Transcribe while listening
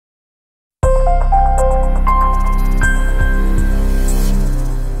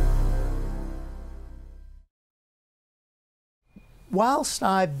Whilst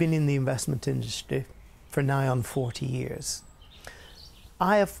I've been in the investment industry for nigh on 40 years,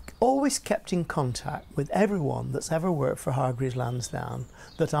 I have always kept in contact with everyone that's ever worked for Hargreaves Lansdown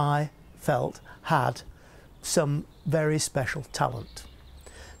that I felt had some very special talent.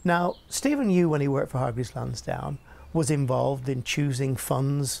 Now, Stephen Yiu, when he worked for Hargreaves Lansdown, was involved in choosing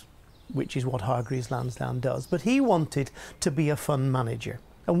funds, which is what Hargreaves Lansdown does, but he wanted to be a fund manager,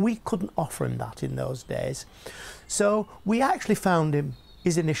 and we couldn't offer him that in those days. So we actually found him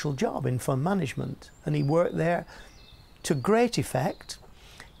his initial job in fund management, and he worked there to great effect.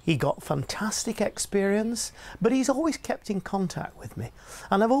 He got fantastic experience, but he's always kept in contact with me,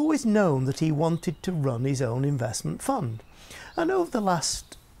 and I've always known that he wanted to run his own investment fund. And over the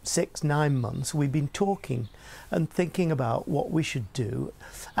last 6-9 months we've been talking and thinking about what we should do,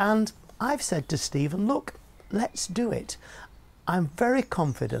 and I've said to Stephen, look, let's do it. I'm very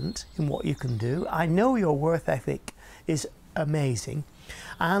confident in what you can do. I know your work ethic is amazing,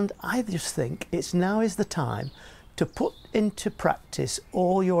 and I just think now is the time to put into practice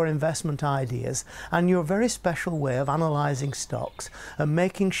all your investment ideas and your very special way of analysing stocks and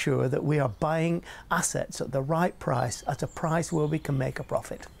making sure that we are buying assets at the right price, at a price where we can make a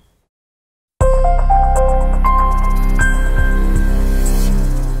profit.